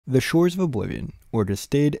The Shores of Oblivion, or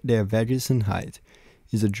Gestade der Vergessenheit,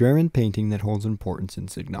 is a German painting that holds importance in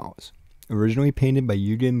Signalis. Originally painted by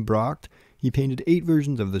Eugen Bracht, he painted 8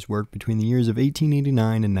 versions of this work between the years of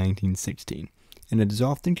 1889 and 1916, and it is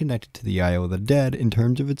often connected to the Isle of the Dead in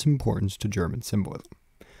terms of its importance to German symbolism.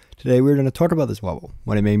 Today we're going to talk about this level,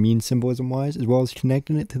 what it may mean symbolism-wise, as well as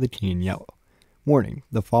connecting it to the King in Yellow. Warning,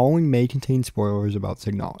 the following may contain spoilers about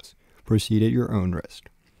Signalis. Proceed at your own risk.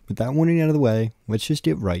 With that warning out of the way, let's just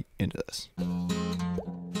get right into this.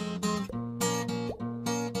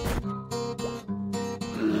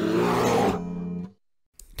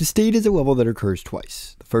 Gestade is a level that occurs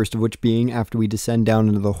twice, the first of which being after we descend down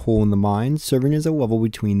into the hole in the mines, serving as a level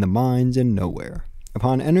between the mines and nowhere.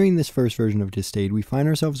 Upon entering this first version of Gestade, we find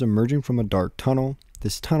ourselves emerging from a dark tunnel.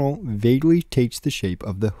 This tunnel vaguely takes the shape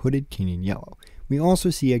of the hooded King in Yellow. We also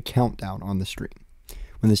see a countdown on the screen.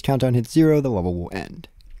 When this countdown hits 0, the level will end.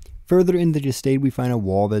 Further into Gestade, we find a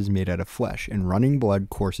wall that is made out of flesh, and running blood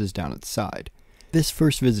courses down its side. This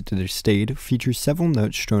first visit to Gestade features several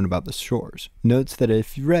notes strewn about the shores, notes that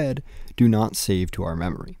if read, do not save to our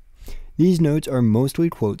memory. These notes are mostly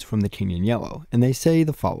quotes from the King in Yellow, and they say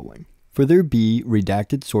the following: "For there be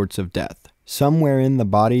redacted sorts of death, some wherein the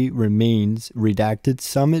body remains redacted,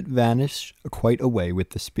 some it vanish quite away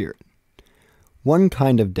with the spirit. One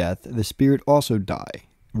kind of death, the spirit also die,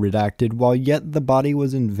 redacted, while yet the body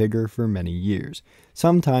was in vigor for many years.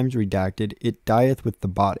 Sometimes redacted, it dieth with the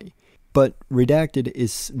body, but redacted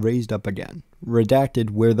is raised up again,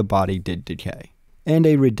 redacted where the body did decay. And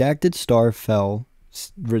a redacted star fell,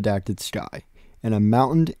 redacted sky, and a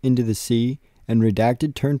mountain into the sea, and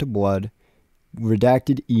redacted turned to blood,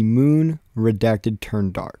 redacted moon, redacted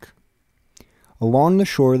turned dark. Along the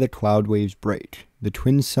shore the cloud waves break, the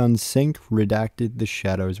twin suns sink, redacted the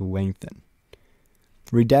shadows lengthen.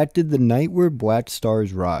 Redacted the night where black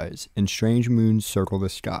stars rise, and strange moons circle the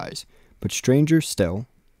skies, but stranger still,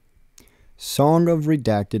 song of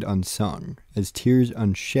redacted unsung, as tears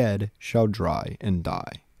unshed shall dry and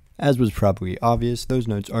die." As was probably obvious, those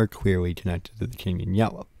notes are clearly connected to the King in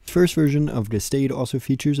Yellow. The first version of Gestade also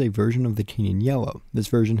features a version of the King in Yellow. This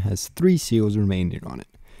version has 3 seals remaining on it.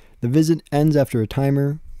 The visit ends after a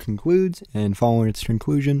timer concludes, and following its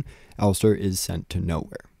conclusion, Elster is sent to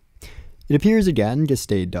nowhere. It appears again,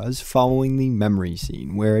 Gestade does, following the memory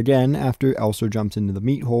scene, where again, after Elster jumps into the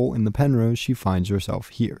meat hole in the Penrose, she finds herself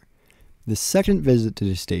here. The second visit to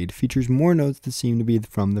Gestade features more notes that seem to be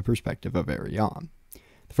from the perspective of Ariane.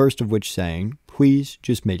 The first of which saying, "Please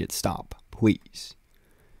just make it stop, please.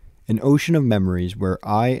 An ocean of memories where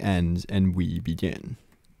I ends and we begin.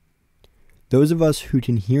 Those of us who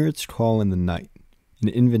can hear its call in the night, an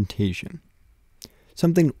invitation.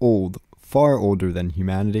 Something old, far older than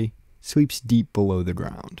humanity, sleeps deep below the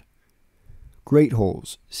ground. Great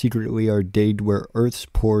holes secretly are digged where earth's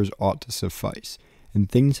pores ought to suffice, and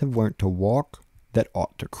things have learnt to walk that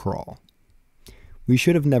ought to crawl. We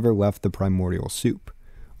should have never left the primordial soup.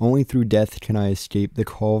 Only through death can I escape the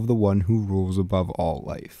call of the one who rules above all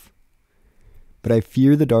life. But I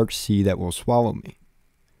fear the dark sea that will swallow me.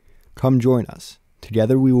 Come join us.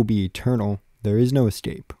 Together we will be eternal. There is no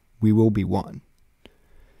escape. We will be one.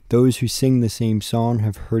 Those who sing the same song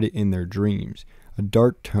have heard it in their dreams, a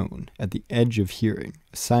dark tone at the edge of hearing,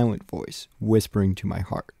 a silent voice whispering to my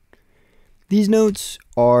heart." These notes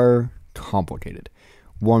are complicated.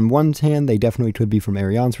 On one hand, they definitely could be from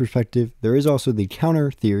Ariane's perspective. There is also the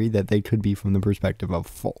counter theory that they could be from the perspective of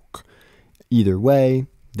Folk. Either way,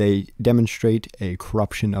 they demonstrate a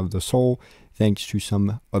corruption of the soul thanks to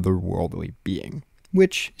some otherworldly being,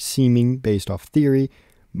 which, seeming based off theory,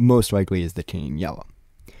 most likely is the King in Yellow.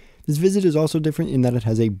 This visit is also different in that it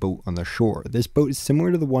has a boat on the shore. This boat is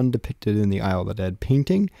similar to the one depicted in the Isle of the Dead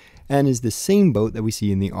painting, and is the same boat that we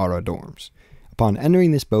see in the Aura dorms. Upon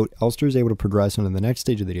entering this boat, Elster is able to progress onto the next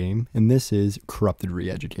stage of the game, and this is Corrupted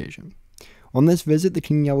Re-Education. On this visit, the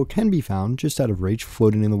King in Yellow can be found just out of reach,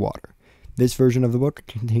 floating in the water. This version of the book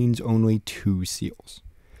contains only 2 seals.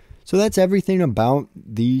 So that's everything about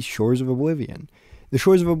the Shores of Oblivion. The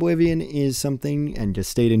Shores of Oblivion is something, and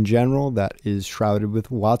Gestade in general, that is shrouded with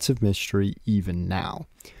lots of mystery even now.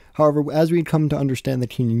 However, as we come to understand the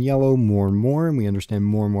King in Yellow more and more, and we understand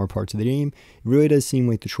more and more parts of the game, it really does seem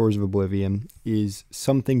like the Shores of Oblivion is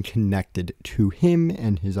something connected to him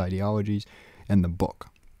and his ideologies and the book.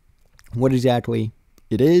 What exactly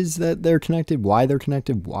it is that they're connected,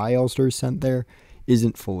 why Elster is sent there,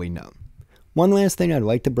 isn't fully known. One last thing I'd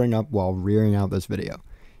like to bring up while rearing out this video.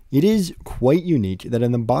 It is quite unique that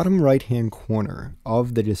in the bottom right hand corner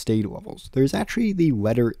of the Gestade levels, there's actually the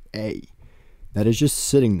letter A that is just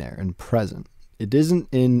sitting there and present. It isn't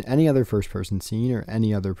in any other first person scene or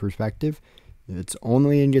any other perspective. It's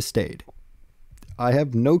only in Gestade. I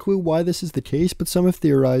have no clue why this is the case, but some have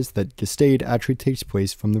theorized that Gestade actually takes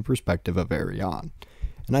place from the perspective of Ariane,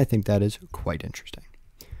 and I think that is quite interesting.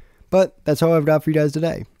 But that's all I've got for you guys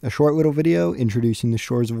today. A short little video introducing the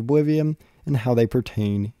Shores of Oblivion and how they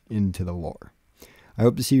pertain into the lore. I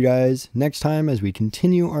hope to see you guys next time as we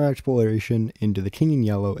continue our exploration into the King in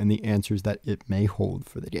Yellow and the answers that it may hold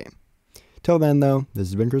for the game. Till then though, this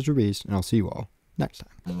has been Chris Beast, and I'll see you all next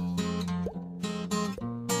time.